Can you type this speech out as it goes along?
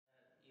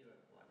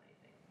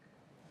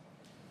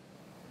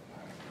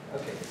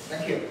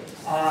Thank you.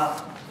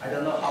 I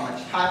don't know how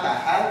much time I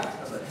have,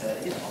 but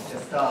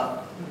just 10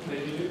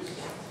 minutes.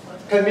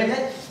 10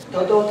 minutes,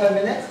 total 10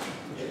 minutes,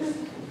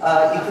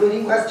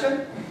 including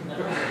question.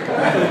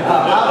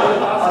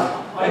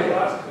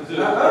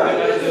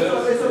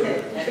 It's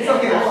okay. It's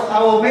okay. I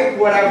will make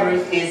whatever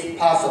is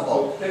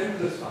possible. 10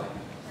 minutes is fine.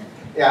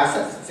 Yeah,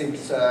 that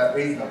seems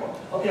reasonable.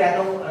 Okay, I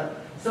don't.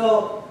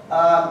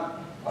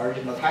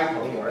 Original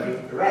title you already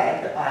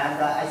read,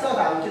 and I thought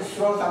I would just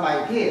throw some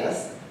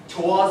ideas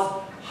towards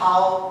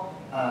how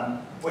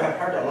we have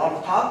heard a lot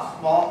of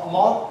talks.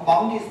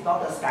 MOND is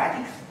not a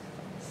static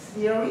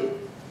theory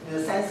in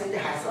the sense it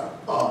has a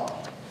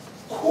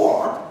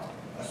core,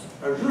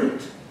 a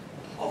root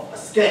of a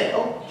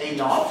scale,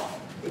 A0,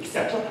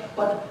 etc.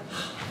 But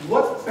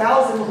what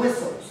bells and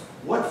whistles,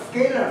 what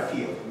scalar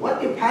field,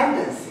 what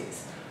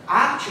dependencies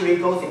actually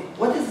goes in?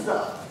 What is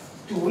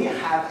do we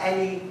have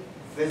any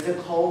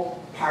physical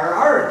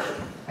priority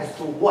as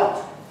to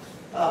what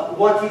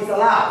is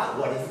allowed,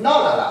 what is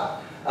not allowed?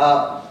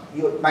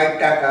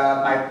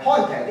 My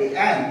point at the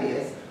end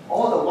is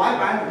all the wide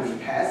boundary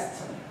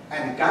tests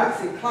and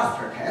galaxy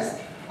cluster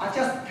tests are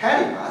just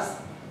telling us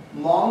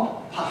MOND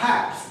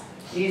perhaps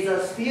is a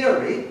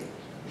theory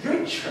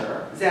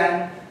richer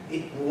than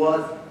it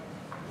was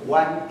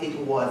when it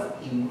was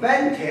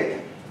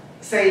invented,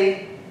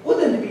 saying,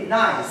 wouldn't it be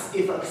nice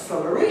if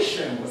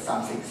acceleration was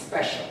something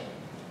special?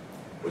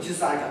 Which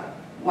is like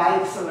y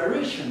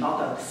acceleration,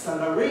 not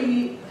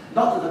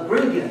the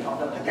gradient of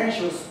the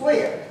potential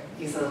squared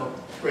instead of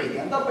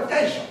gradient of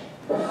potential.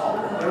 There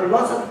are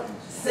lots of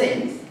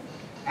things,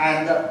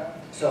 and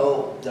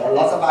so there are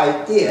lots of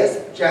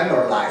ideas,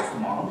 generalized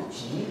MOND,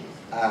 G,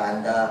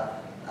 and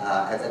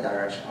as a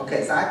direction.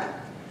 Okay, Zach?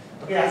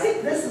 Okay, I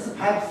think this is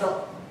perhaps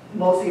the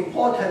most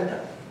important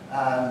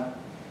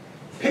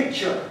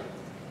picture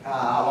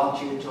I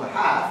want you to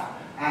have,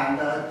 and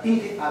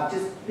I'm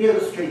just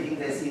illustrating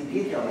this in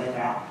detail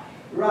later on.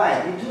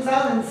 Right, in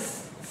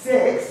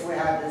 2006, we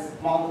had this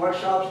MOND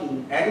workshop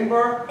in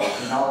Edinburgh.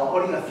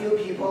 Only a few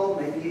people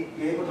may be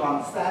able to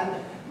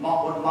understand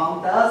what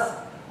MOND does.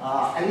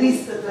 At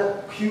least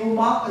the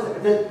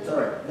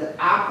the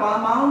aqua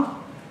MOND,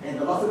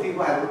 and lots of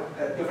people have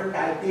different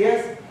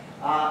ideas.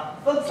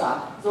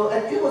 So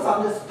it was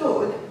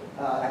understood,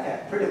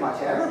 like pretty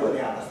much everybody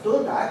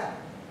understood that,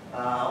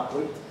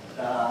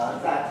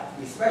 that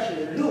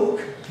especially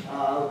Luke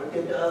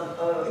did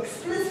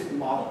explicit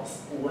models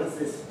with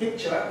this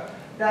picture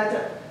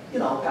that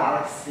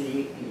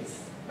galaxy is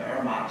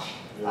very much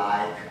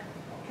like,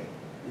 okay,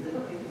 is it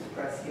okay to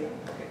press here?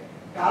 Okay,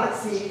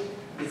 galaxy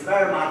is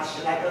very much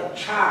like a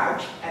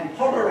charge and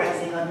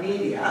polarizing a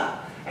media,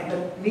 and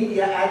the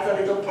media adds a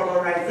little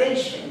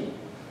polarization.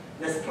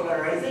 This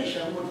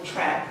polarization would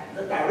track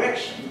the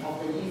direction of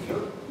the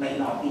ether. May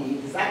not be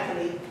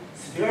exactly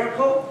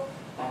spherical,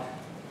 but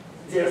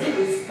there's a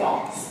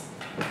response.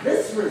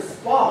 This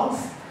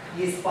response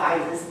is by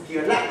this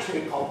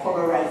dielectric or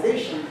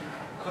polarization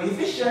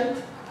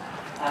coefficient.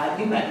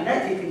 In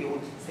magnetic, you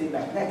would say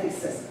magnetic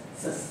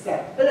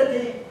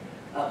susceptibility,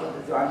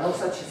 but there are no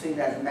such thing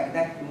as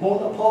magnetic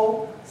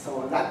monopole,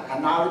 so that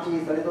analogy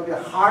is a little bit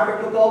harder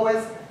to go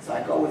with, so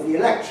I go with the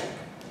electric.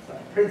 So the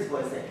principle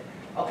is it.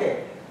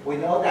 Okay, we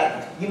know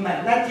that in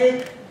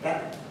magnetic,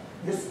 that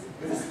this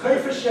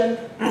coefficient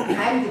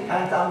can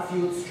depend on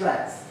field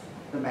strength.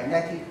 The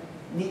magnetic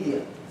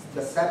medium,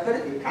 the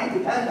stability can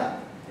depend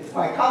on. It's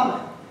quite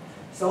common.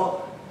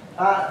 So,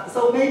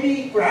 so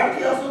maybe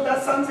gravity also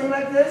does something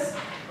like this,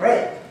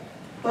 right?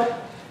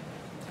 But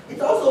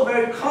it's also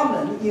very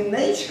common in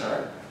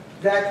nature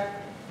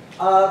that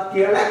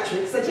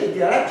dielectric, such a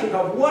dielectric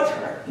of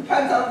water,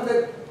 depends on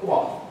the,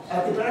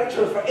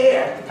 dielectric for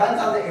air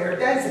depends on the air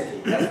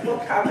density. That's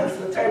what happens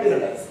to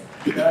turbulence,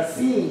 the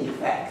seeing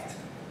effect.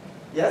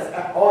 Yes,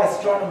 all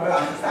astronomers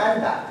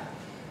understand that.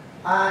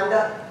 And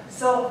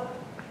so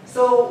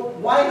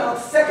why not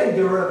second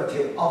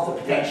derivative of the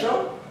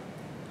potential?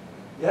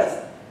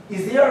 Yes,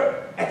 is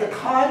there at the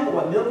time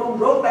when Newton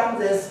wrote down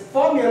this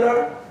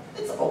formula?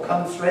 It's all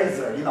constraints,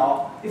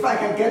 If I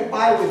can get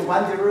by with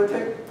one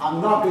derivative, I'm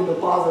not going to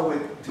bother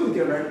with two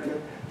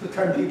derivatives to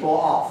turn people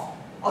off.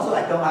 Also,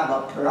 I don't have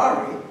a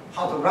priori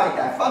how to write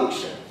that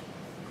function.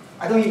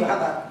 I don't even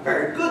have a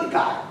very good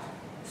guide.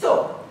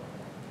 So,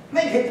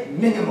 make it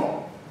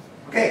minimal.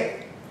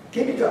 Okay,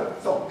 keep it good.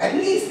 So, at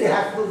least they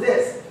have to do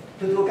this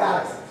to do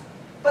galaxies.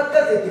 But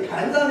does it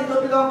depend a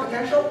little bit on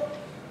potential?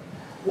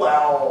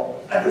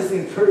 Well,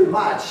 everything pretty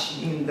much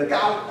in the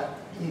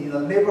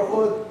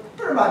neighborhood,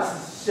 pretty much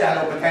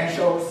shallow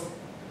potentials.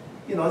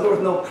 There was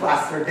no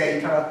cluster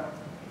data.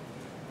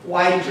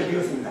 Why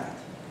introducing that?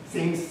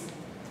 Seems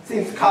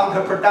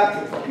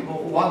counterproductive for people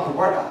who want to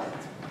work on it.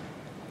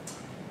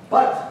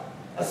 But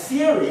a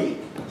theory,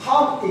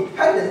 how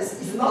dependence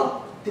is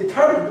not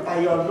determined by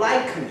your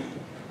likely.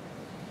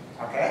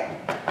 Okay?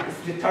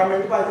 It's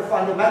determined by the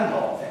fundamental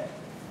of it.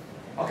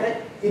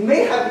 Okay? It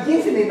may have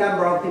infinite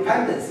number of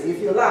dependencies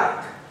if you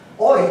like,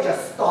 or it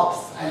just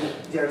stops and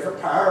there's a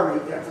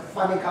priority, there's a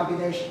funny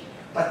combination.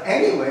 But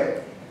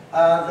anyway,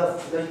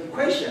 The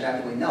equation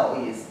that we know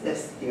is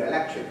this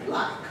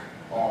dielectric-like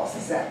or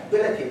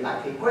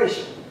susceptibility-like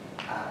equation.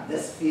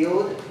 This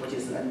field, which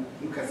is,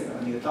 you can see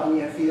a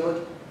Newtonian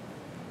field.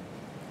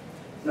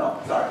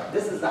 No, sorry,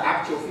 this is the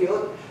actual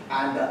field,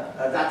 and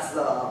that's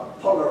the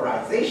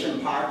polarization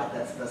part,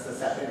 that's the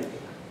susceptibility.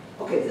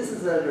 Okay, this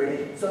is the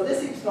related. So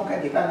this epsilon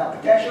can depend on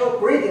potential,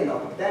 gradient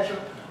of the potential,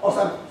 or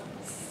some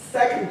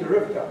second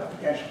derivative of the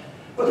potential.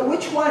 But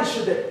which one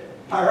should the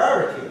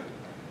priority?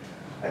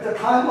 At the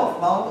time of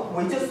MOND,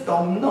 we just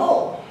don't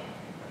know.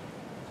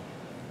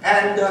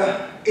 And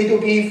it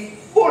would be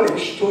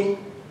foolish to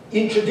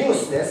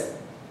introduce this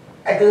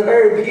at the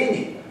very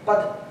beginning.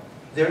 But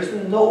there is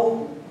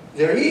no,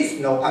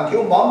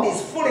 until MOND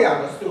is fully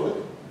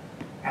understood,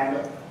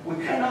 and we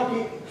cannot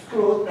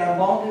exclude that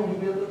MOND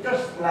will be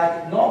just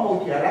like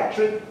normal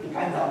dielectric,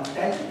 depends on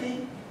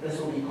density. This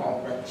will be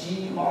called the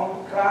G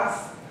MOND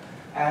class.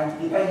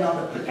 And depending on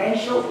the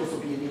potential, this will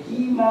be the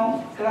E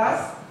MOND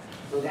class.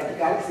 So that the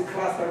galaxy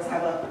clusters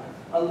have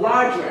a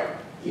larger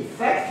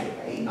effective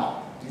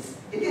A0.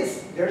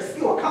 There's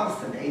still a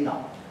constant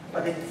A0,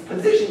 but its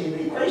position in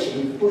the equation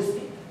is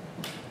boosted.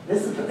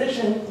 This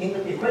position in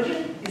the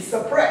equation is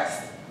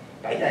suppressed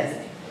by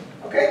density.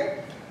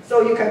 Okay?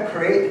 So you can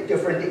create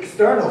different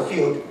external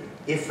field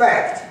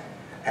effect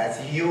as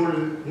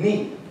you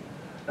need.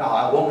 Now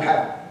I won't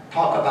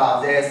talk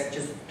about this,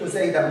 just to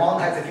say that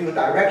MOND has a few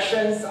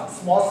directions on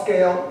small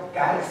scale,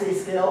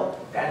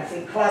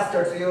 galaxy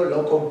cluster scale,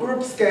 local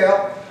group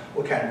scale.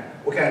 We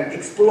can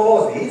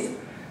explore these,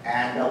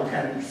 and we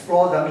can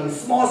explore them in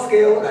small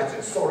scale, like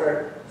the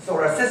solar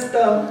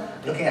system,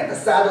 looking at the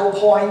saddle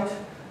point.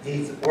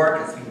 This work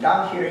has been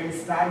done here in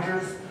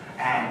Snyders,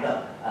 and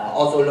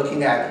also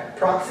looking at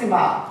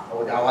Proxima,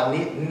 our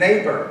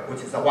neighbor,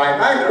 which is a Y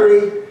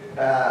binary.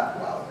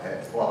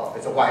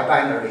 It's a Y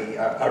binary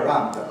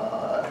around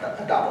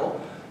a double.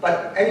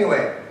 But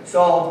anyway,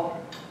 so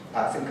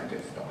I think I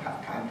just don't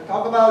have time to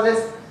talk about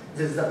this.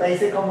 This is the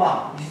basic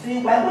amount. You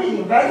see, when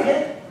we invent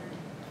it,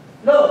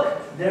 look,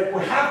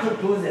 we have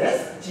to do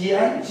this,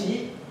 Gn,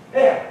 G,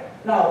 there.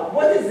 Now,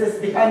 what is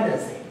this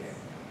dependency here?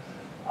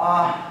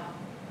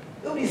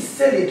 It would be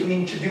silly to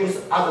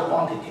introduce other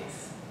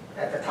quantities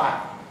at the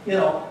time. You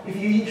know, if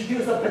you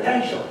introduce a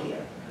potential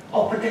here,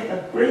 or predict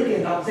a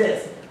gradient of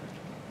this,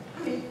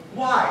 I mean,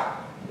 why?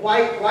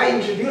 Why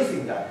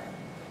introducing that?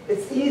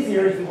 It's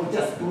easier if you would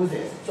just do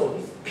this. So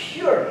it's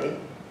purely,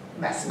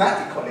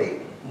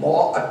 mathematically,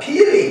 more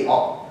appealing,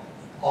 or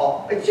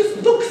it just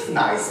looks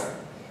nicer,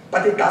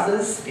 but it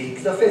doesn't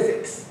speak the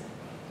physics.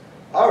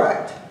 All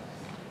right.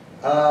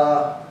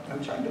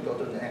 I'm trying to go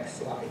to the next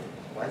slide.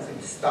 Why is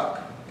it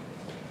stuck?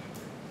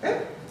 Eh?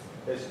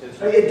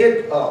 It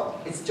did. Oh,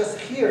 it's just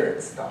here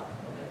it's stuck.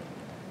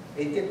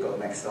 Okay. It did go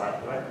next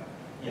slide, right?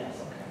 Yes.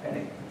 Okay.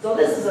 Anyway, so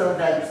this is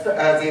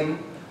the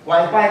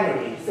Y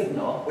binary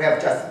signal we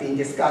have just been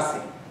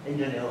discussing.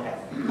 Engineer has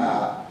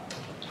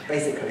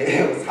basically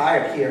he was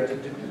hired here to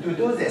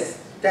do this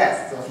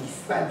test. So he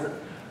spends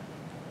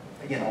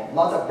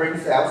lots of brain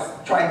cells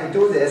trying to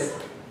do this,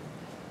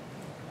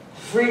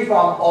 free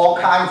from all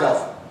kinds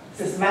of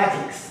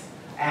systematics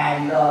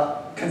and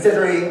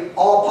considering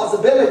all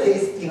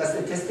possibilities in a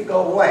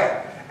statistical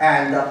way,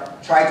 and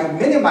try to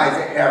minimize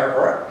the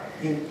error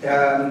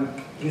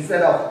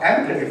instead of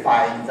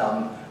amplifying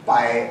them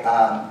by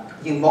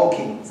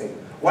invoking things.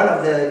 One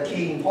of the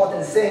key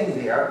important things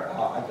there,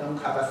 I don't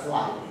have a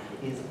slide,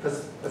 is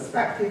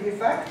perspective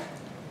effect.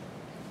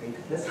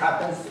 This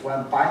happens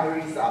when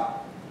binaries are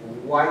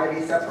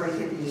widely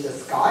separated in the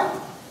sky,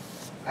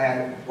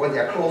 and when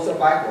they're closer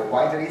by or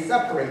widely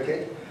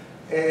separated,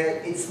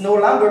 it's no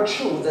longer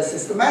true. The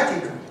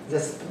systematic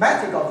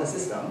of the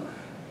system,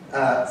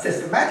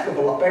 systematic of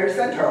the very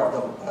center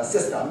of the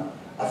system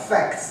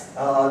affects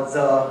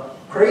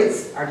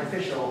creates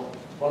artificial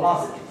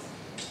velocities.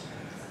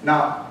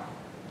 Now,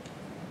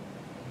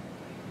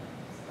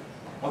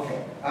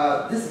 okay,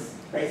 this is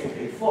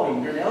basically for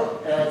internal.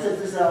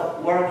 This is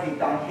work we've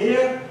done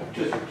here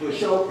to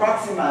show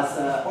Proxima's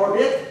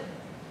orbit,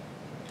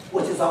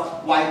 which is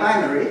a Y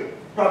binary.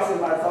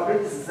 Proxima's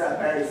orbit, this is the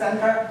very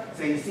center.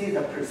 So you see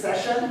the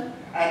precession,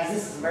 and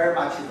this is very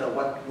much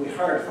what we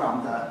heard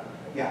from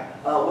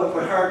what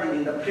we heard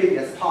in the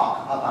previous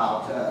talk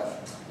about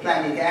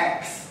planet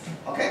X.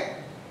 Okay,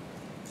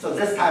 so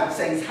this type of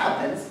things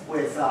happens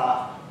with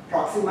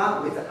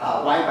Proxima, with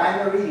Y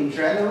binary in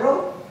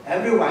general.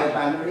 Every Y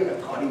binary,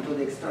 according to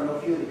the external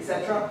field,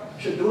 etc.,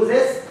 should do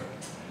this.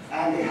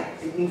 And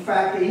in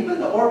fact, even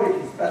the orbit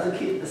doesn't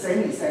keep the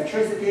same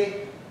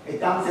eccentricity. It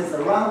bounces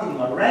around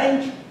in a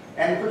range,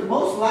 but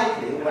most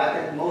likely we're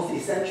at the most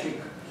eccentric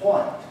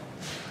point.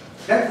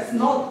 That is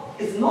not.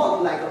 It's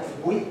not like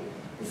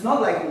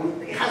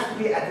it has to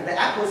be at the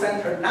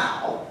epicenter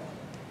now,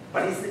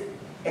 but this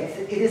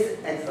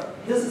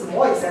is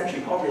more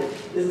eccentric orbit.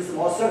 This is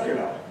more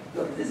circular.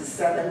 Look, this is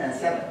 7 and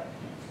 7.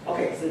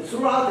 Okay, so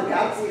throughout the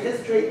galaxy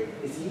history,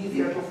 it's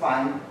easier to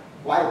find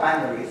Y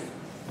binaries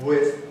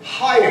with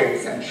higher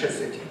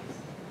eccentricity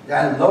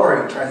than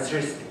lower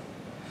eccentricity.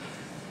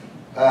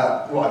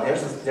 Well,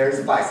 there's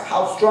a bias.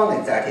 How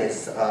strong that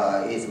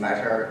is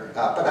matter.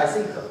 But I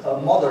think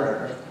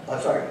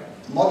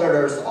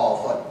modelers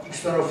of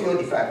external field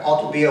effect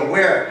ought to be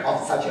aware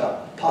of such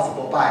a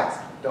possible bias.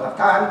 Don't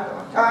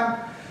have time.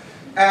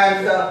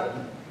 And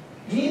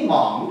in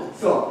MOND,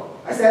 so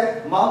I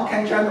said MOND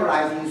can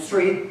generalize in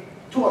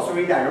two or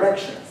three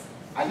directions,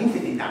 an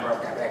infinite number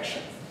of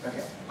directions.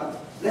 Okay, but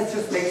let's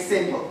just make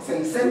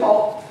things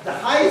simple. The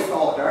highest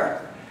order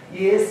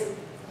is,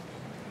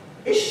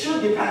 it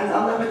should depend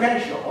on the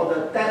potential or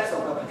the depth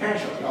of the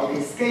potential or the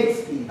escape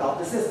speed of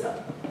the system.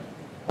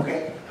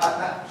 Okay,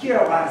 here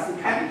when I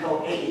see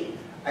capital A,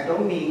 I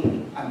don't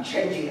mean I'm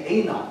changing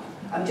A naught.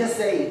 I'm just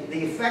saying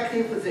the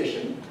effective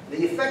position,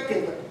 the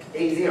effective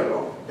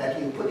A0 that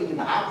you put in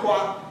the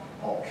aqua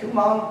or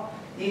QMON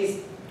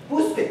is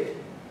boosted.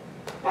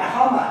 By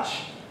how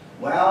much?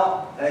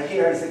 Well,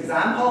 here is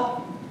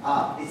example.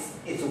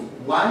 It's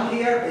 1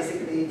 here.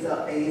 Basically, it's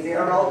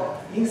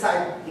A0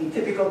 inside in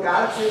typical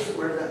galaxies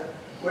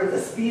where the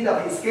speed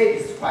of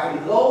escape is quite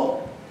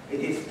low.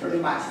 It is pretty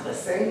much the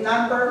same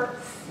number,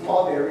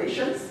 small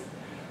variations.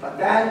 But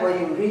then when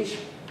you reach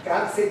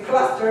galaxy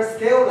cluster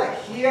scale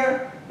like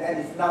here, then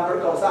its number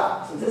goes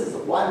up. So this is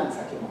one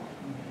such a model.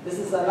 This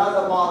is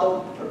another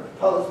model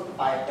proposed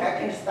by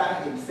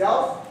Bekenstein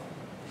himself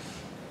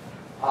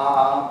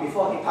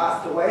before he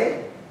passed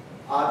away.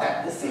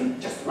 That this thing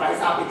just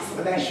rises up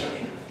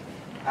exponentially.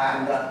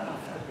 And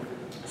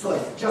so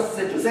it's just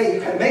to say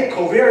you can make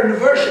covariant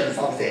versions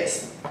of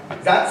this.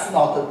 That's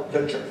not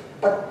the truth.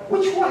 But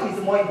which one is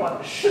more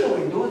important? Should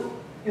we do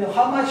it?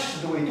 How much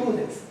should we do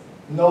this?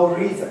 No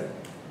reason.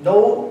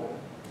 No.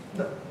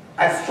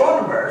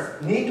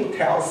 Astronomers need to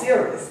tell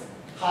Ceres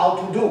how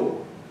to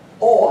do.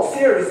 Or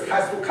Ceres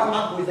has to come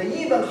up with an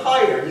even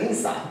higher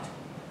insight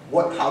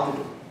how to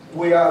do.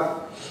 We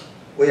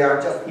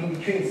are just in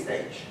between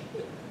stage.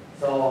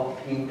 So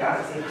in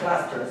galaxy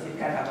clusters, you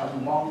can have a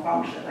MOND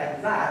function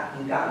like that.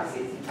 In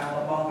galaxies, you can have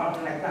a MOND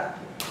function like that.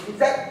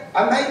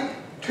 Am I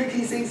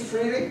tweaking things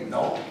freely?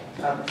 No.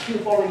 I'm still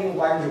following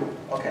one rule.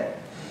 Okay.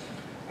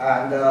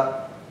 And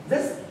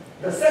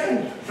the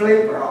second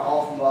flavor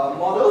of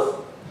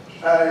models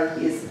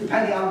is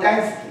depending on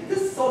density.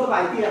 This sort of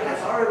idea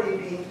has already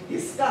been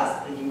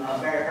discussed in a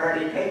very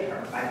early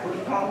paper by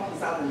Bullington,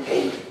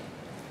 2008.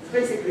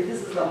 Basically,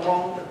 this is the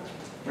MOND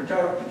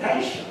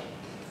potential.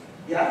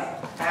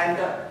 Yes, and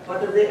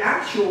but the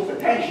actual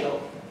potential,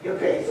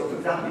 okay, so for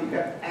example, you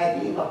can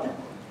add in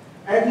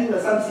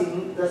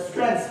something, the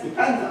strength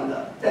depends on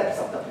the depth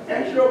of the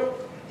potential.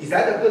 Is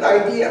that a good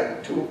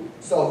idea to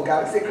solve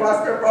galaxy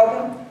cluster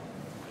problem?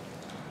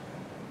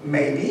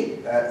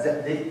 Maybe,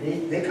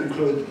 they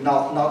conclude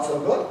not so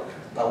good,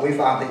 but we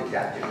found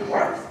that it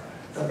works.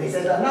 So they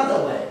said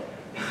another way,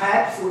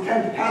 perhaps we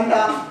can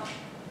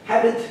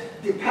have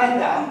it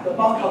depend on the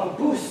amount of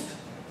boost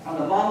on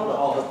the amount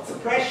of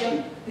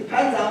suppression,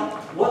 depends on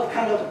what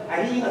kind of,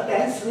 are you in a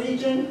dense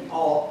region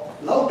or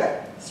low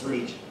dense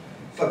region?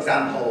 For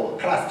example,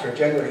 cluster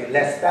generally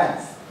less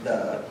dense,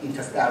 the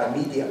interstellar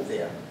medium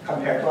there,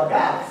 compared to a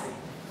galaxy.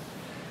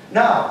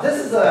 Now,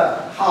 this is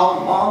how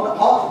MOND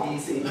ought to be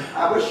seen.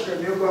 I wish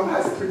Milgram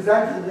has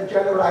presented the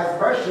generalized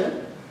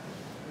version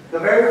the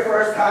very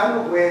first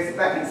time with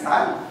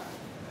Bekenstein.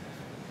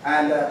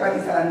 And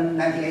Bekenstein in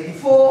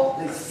 1984,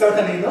 they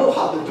certainly know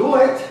how to do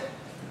it.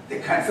 They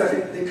can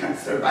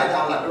write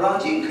down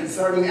Lagrangian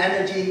conserving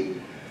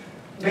energy,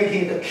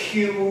 making the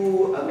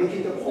Q,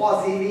 making the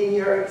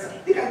quasi-linear.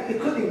 They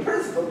could in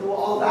principle do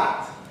all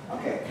that.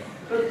 Okay,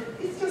 but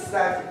it's just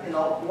that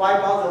why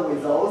bother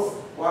with those?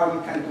 Or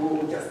you can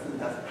do just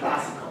the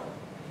classical.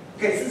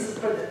 Okay, so this is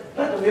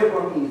but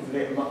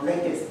Milgram's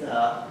latest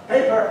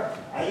paper.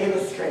 I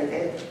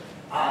illustrated.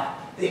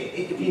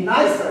 It would be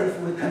nicer if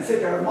we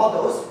consider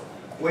models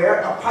where,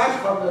 apart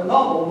from the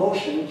normal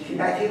motion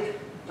kinetic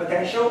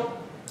potential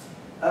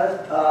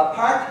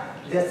part,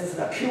 this is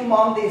the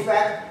QMOND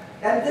effect,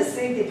 and this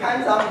thing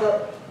depends on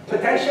the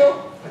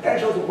potential.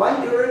 Potential is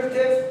one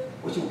derivative,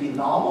 which will be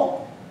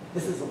normal.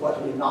 This is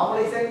what we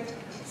normally think.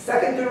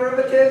 Second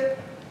derivative,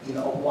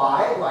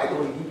 why do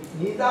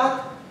we need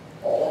that?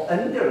 Or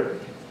n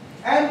derivative.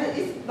 And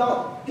it's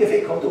not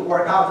difficult to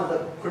work out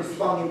the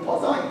corresponding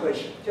Poisson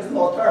equation, just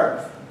more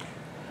terms.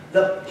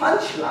 The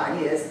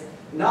punchline is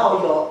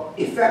now your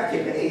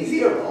effective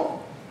A0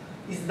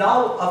 is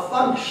now a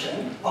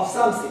function of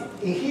something.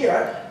 In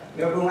here,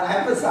 we're going to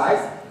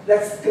emphasize,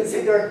 let's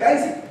consider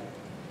density.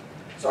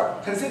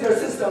 Consider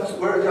systems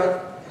where there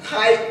are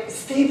high,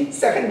 steep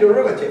second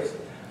derivatives.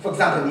 For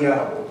example, near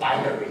a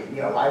binary,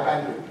 near a Y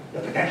binary, the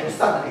potential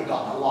suddenly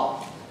got a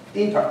lot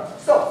deeper.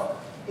 So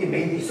it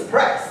may be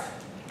suppressed.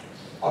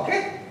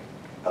 Okay?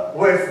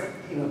 Whereas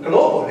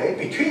globally,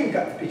 between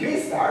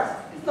stars,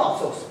 it's not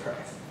so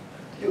suppressed.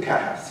 You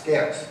can have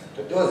scales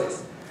to do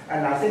this.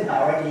 And I think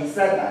I already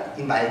said that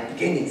in my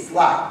beginning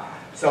slide.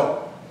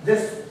 So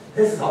this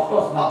is of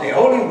course not the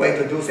only way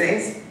to do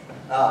things,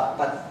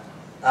 but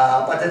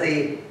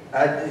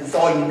it's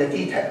all in the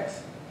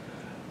details.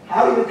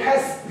 How do you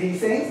test these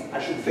things? I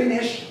should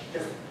finish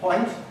this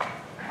point.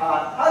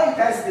 how you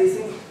test these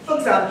things? For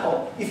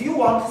example, if you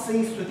want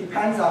things to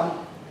depend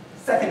on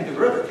second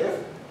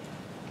derivative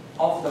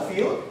of the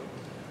field,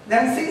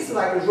 then things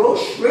like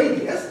Roche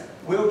radius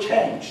will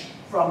change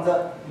from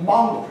the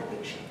MOND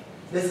prediction.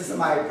 This is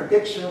my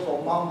prediction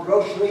for MOND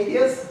Roche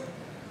radius.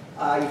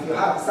 If you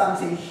have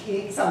something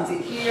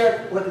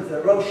here, what is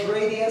the Roche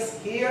radius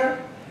here?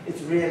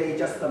 It's really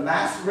just the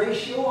mass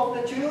ratio of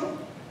the two,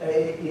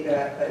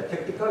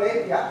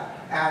 typically, yeah,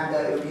 and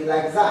it will be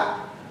like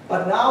that.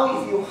 But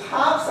now if you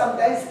have some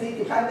density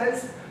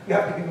dependence, you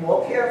have to be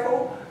more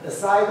careful. The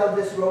size of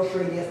this Roche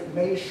radius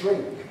may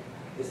shrink.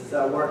 This is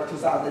work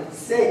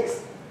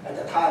 2006, at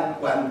the time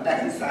when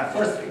Einstein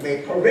first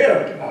made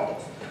covariant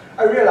models.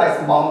 I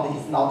realized MOND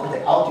is not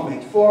the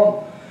ultimate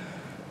form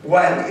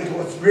when it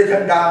was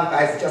written down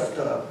as just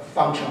a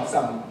function of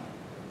some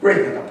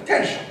gradient of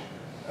potential.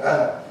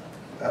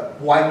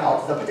 Why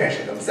not the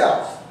potential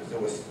themselves?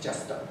 It was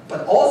just,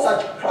 but all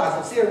such class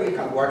of theory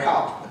can work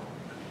out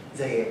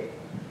the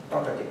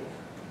property.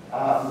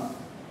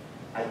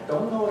 I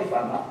don't know if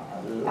I'm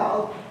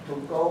allowed to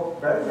go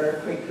very, very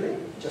quickly,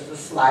 just the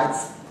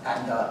slides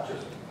and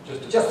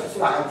just the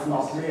slides,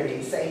 not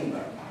really saying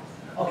very much.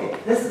 Okay,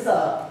 this is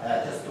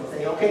just to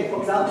say, okay, for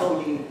example,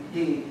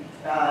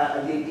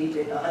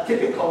 a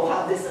typical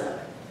how this,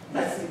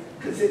 let's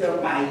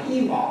consider my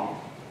EMON.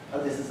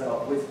 This is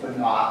with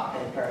Benoit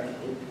paper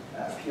in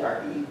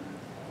PRE,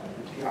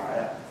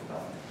 PRF.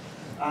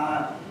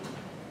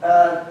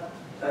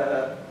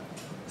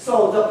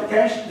 So the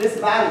potential, this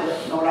value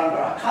is no longer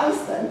a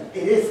constant.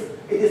 It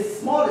is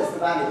smallest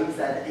value is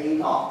at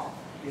A0.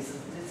 This is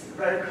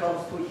very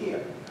close to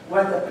here.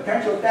 When the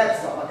potential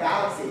depth of a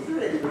galaxy is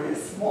really, really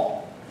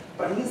small.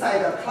 But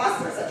inside a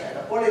cluster, such as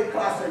a bullet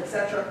cluster,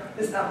 etc.,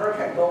 this number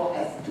can go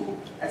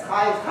as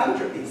high as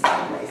 100 in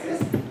some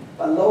places,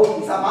 but low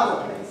in some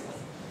other places.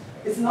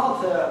 It's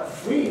not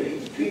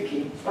freely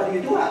tweaking, but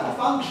you do have a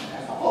function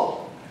as a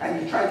whole,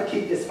 and you try to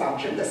keep this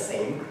function the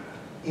same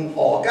in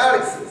all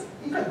galaxies.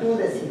 You can do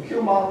this in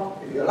QMON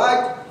if you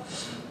like,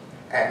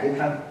 and you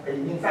can,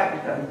 in fact,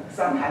 you can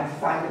sometimes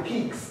find the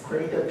peaks,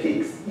 create the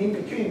peaks in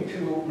between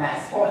two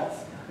mass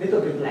points, a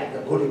little bit like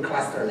the bullet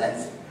cluster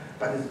lensing,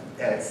 but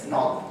it's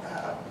not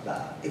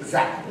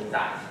exactly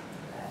that.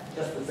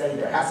 Just to say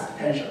there has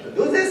potential to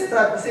do this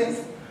type of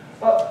things,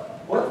 but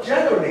what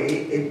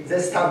generally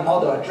this type of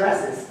model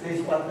addresses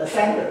is what the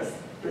Sanders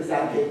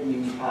presented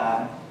in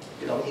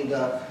in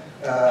the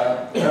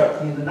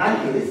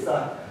 90s,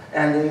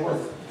 and it was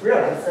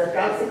realized that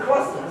galaxy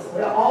clusters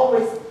were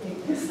always,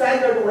 in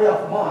standard way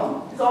of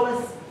MOND, it's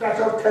always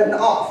factor of 10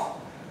 off.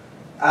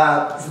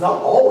 It's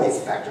not always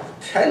factor of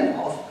 10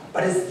 off,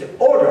 but it's the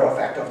order of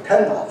factor of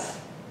 10 off.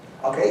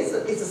 Okay, so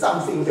it's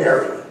something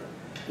varying.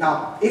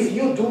 Now, if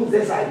you do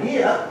this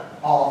idea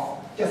of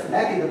just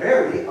making the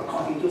vary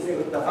according to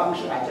the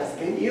function I just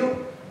gave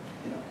you,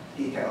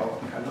 detail,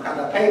 you can look at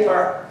the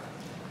paper.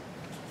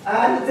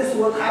 And this is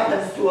what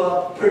happens to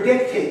a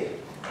predicted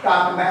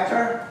dark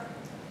matter.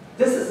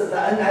 This is the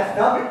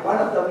NFW. One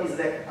of them is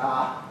the,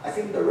 I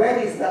think the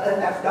red is the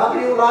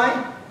NFW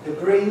line. The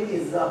green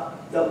is the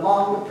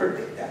MOND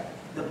predicted,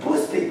 the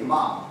boosted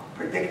MOND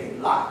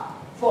predicted line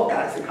for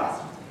galaxy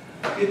clusters.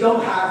 You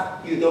don't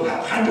have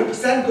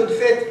 100% good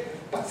fit,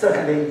 but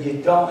certainly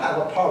you don't have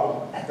a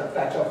problem at the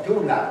factor of 2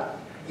 level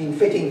in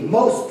fitting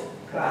most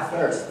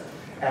clusters.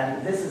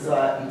 And this is,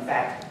 in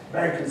fact,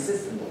 very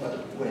consistent with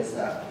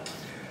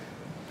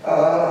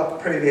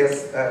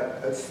previous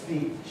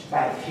speech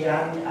by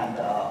Tian and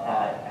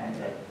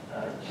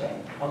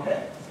Chen.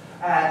 Okay,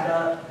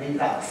 and these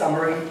are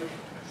summary.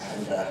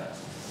 And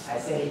I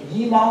say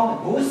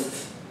EMON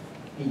boosts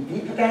in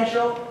deep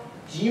potential.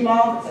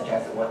 GMON, such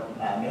as what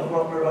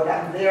Milgram wrote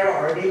down there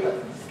already, but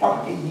this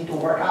property you need to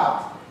work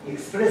out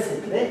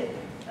explicitly.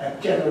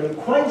 Generally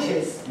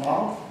quenches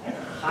MOND at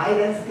high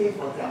density,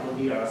 for example,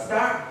 near a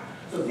star.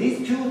 So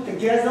these two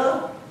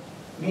together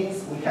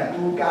means we can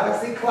do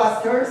galaxy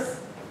clusters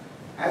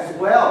as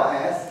well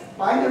as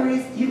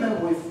binaries, even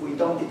if we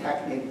don't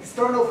detect an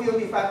external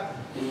field effect.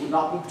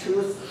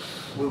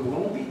 We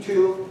won't be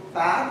too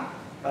bad,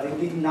 but it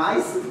would be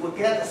nice if we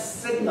get a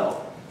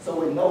signal so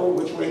we know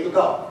which way to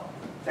go.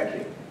 Thank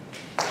you.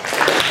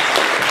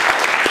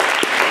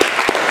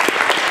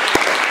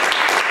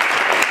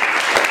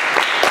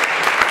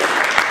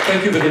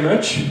 Thank you very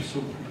much.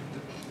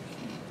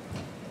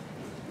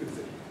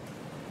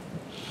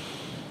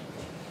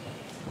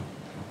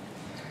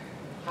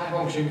 Hi,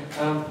 Hongsheng.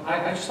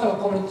 I just have a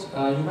comment.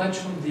 You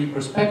mentioned the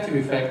perspective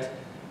effect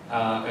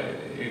that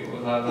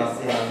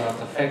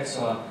affects.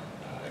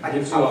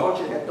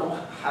 Unfortunately, I don't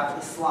have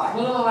the slide.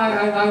 No,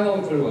 I know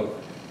it very well.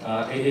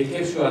 It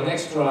gives you an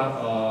extra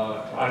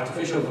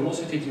artificial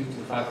velocity due to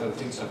the fact that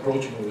things are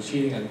approaching or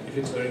receding, and if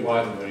it's very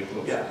wide and very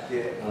close.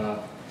 Yeah.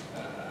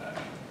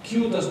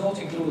 Q does not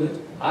include it.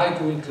 I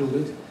do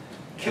include it.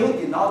 Q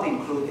did not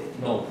include it.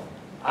 No,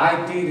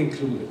 I did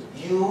include it.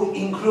 You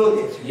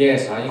included it.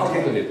 Yes, I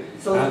included it.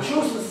 So the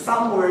truth is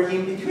somewhere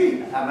in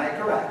between. Am I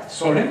correct?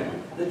 Sorry?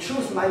 The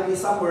truth might be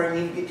somewhere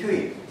in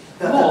between.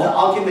 The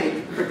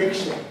ultimate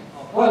prediction.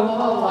 Well,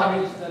 how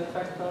is that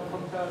factor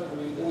compared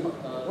with?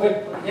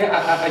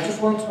 I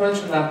just want to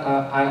mention that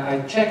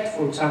I checked,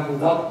 for example,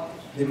 what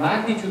the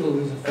magnitude of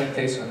this effect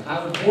is and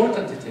how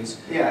important it is.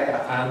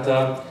 And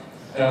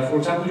for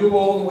example, you go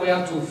all the way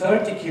up to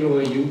 30 kilo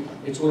AU,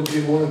 it's going to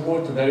be more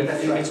important.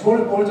 It's more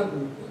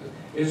important.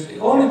 It's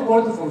only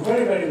important for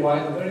very, very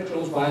wide and very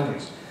close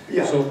binaries.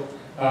 Yeah. So,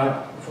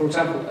 for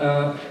example,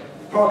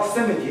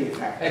 proximity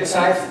effect.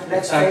 Exactly.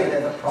 Let's say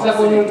that the It's like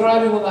proximity. when you're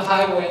driving on the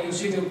highway and you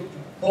see the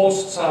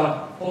posts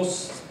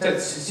that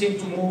seem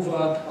to move,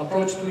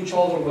 approach to each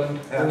other when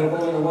they're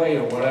going away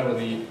or whatever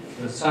the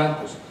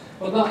signpost.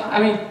 But no, I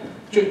mean,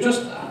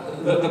 just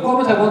the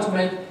comment I want to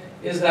make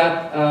is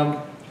that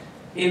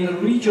in the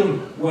region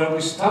where we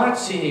start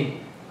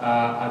seeing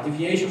a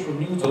deviation from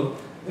Newton,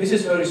 this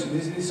is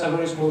a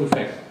very small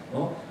effect.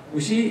 No? We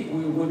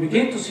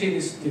begin to see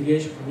this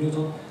deviation from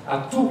Newton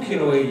at 2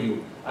 kilo AU.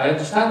 I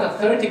understand that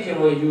 30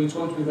 kilo AU is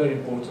going to be very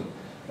important,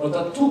 but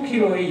at 2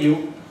 kilo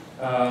AU,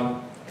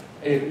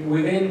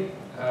 within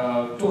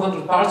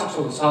 200 parsecs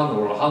of the sun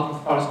or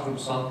 100 parsecs of the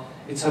sun,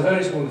 it's a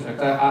very small effect.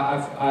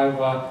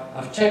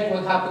 I've checked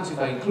what happens if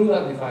I include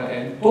that, if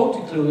I don't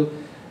include it,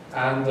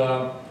 and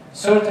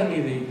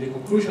certainly the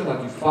conclusion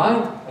that you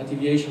find a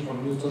deviation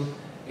from Newton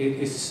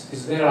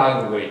is there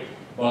either way.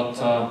 But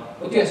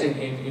yes,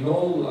 in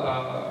all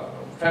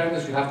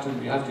fairness, you have to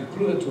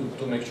include it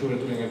to make sure you're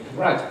doing everything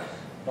right.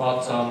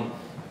 But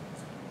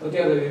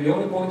yeah, the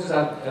only point is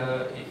that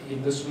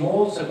in the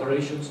small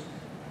separations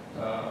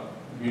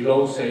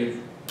below, say,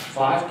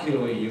 5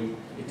 kilo AU,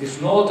 it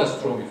is not a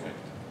strong effect.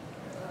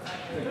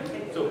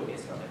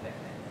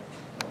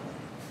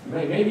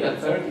 Maybe at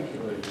 30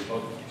 kilo AU,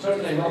 but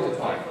certainly not at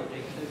 5.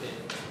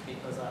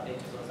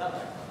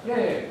 Yeah,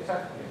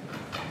 exactly.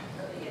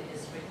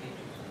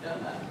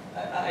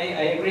 I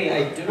agree.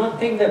 I do not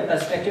think that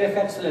perspective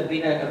effects will have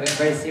been a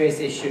very serious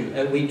issue.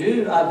 We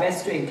do our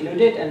best to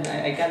include it, and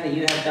I gather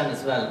you have done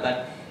as well,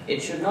 but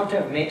it should not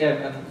have made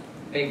a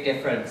big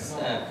difference,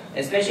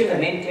 especially if the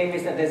main claim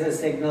is that there's a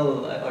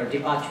signal or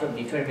departure from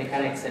Newtonian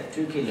mechanics at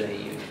 2 kilo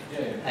AU.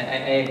 I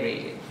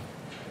agree.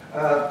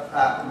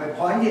 My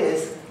point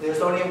is,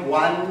 there's only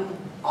one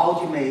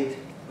ultimate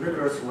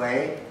rigorous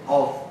way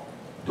of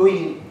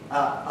doing,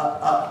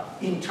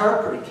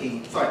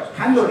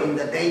 handling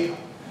the data.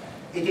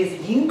 It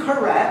is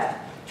incorrect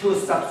to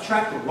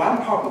subtract one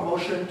proper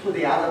motion to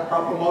the other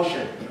proper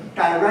motion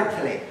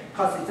directly,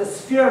 because it's a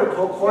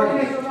spherical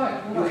coordinate.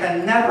 You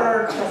can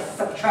never just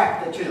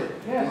subtract the two.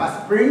 You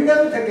must bring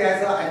them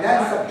together and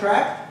then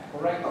subtract.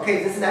 Correct.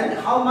 Okay, this is then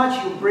how much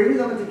you bring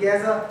them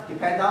together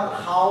depends on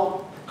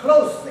how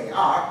close they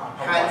are,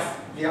 hence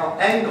their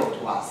angle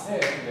to us.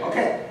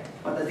 Okay,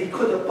 but they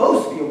could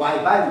both be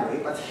wide binary,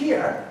 but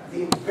here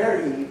the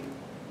very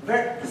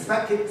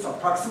perspectives of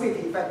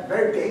proximity effect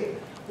very big,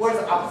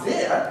 whereas up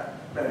there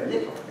very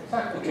little.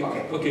 Exactly.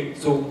 Okay,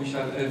 so we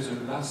shall have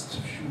the last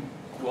few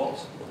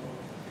words.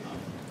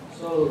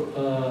 So,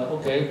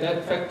 okay,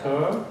 that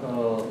factor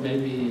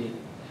maybe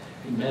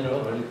it matter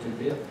a little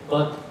bit,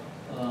 but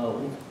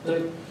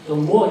the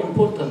more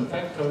important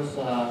factors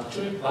are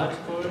three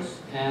particles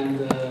and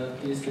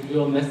is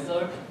your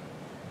method,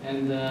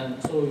 and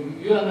so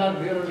you are not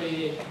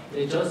really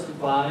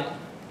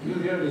you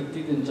really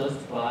didn't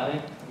justify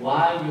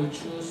why you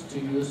choose to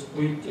use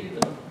V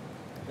theta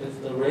as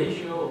the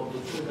ratio of the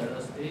two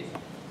velocities,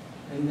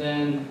 and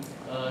then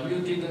you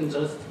didn't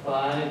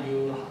justify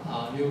you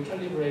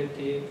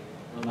calibrated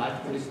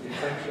multiplicity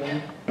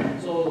fraction.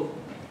 So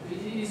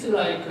it's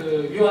like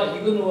you are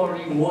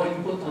ignoring more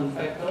important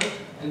factors,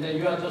 and then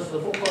you are just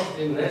focused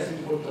in less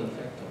important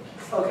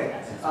factors. Okay,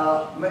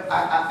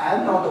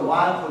 I'm not the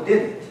one who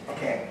did it.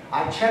 Okay,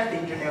 I checked the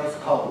engineer's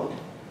code,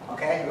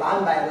 okay,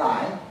 line by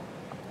line,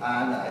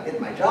 and I did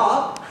my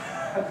job.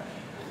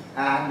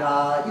 And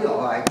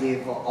I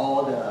gave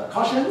all the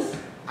cautions.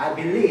 I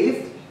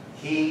believe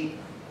he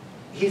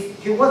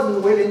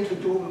wasn't willing to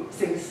do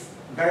things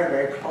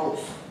very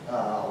close.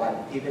 When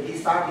he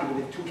started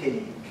with 2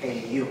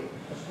 kU.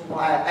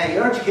 I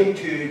urged him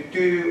to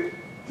do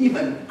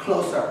even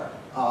closer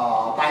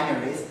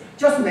binaries,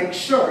 just make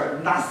sure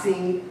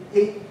nothing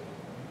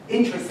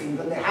interesting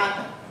going to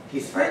happen.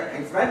 He's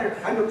very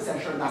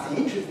 100% sure nothing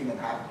interesting going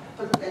to happen.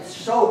 But let's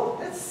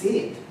see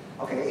it.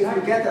 Okay, if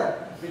you get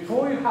a...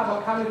 Before you have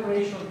a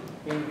calibration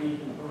in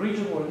the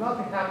region where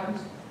nothing happens,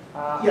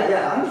 I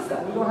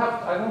understand. We don't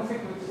have, I don't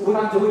think we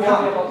can't.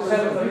 about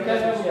 7 or 8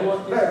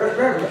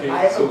 Very.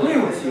 I agree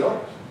with you.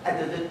 At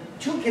the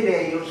 2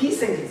 kilo, he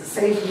thinks it's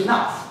safe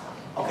enough.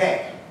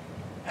 Okay,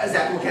 as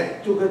that we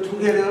can do 2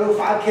 kilo,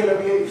 5 kilo,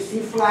 you see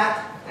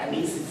flat, that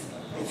means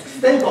it's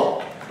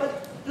stable.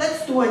 But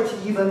let's do it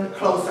even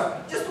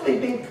closer, just to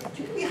be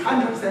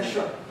 100%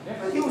 sure.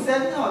 But you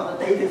said, no,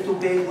 the data is too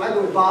big, why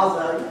do we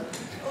bother?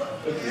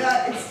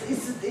 Yeah,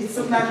 it's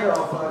a matter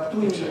of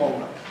doing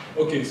more.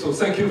 Okay, so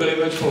thank you very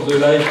much for the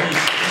lively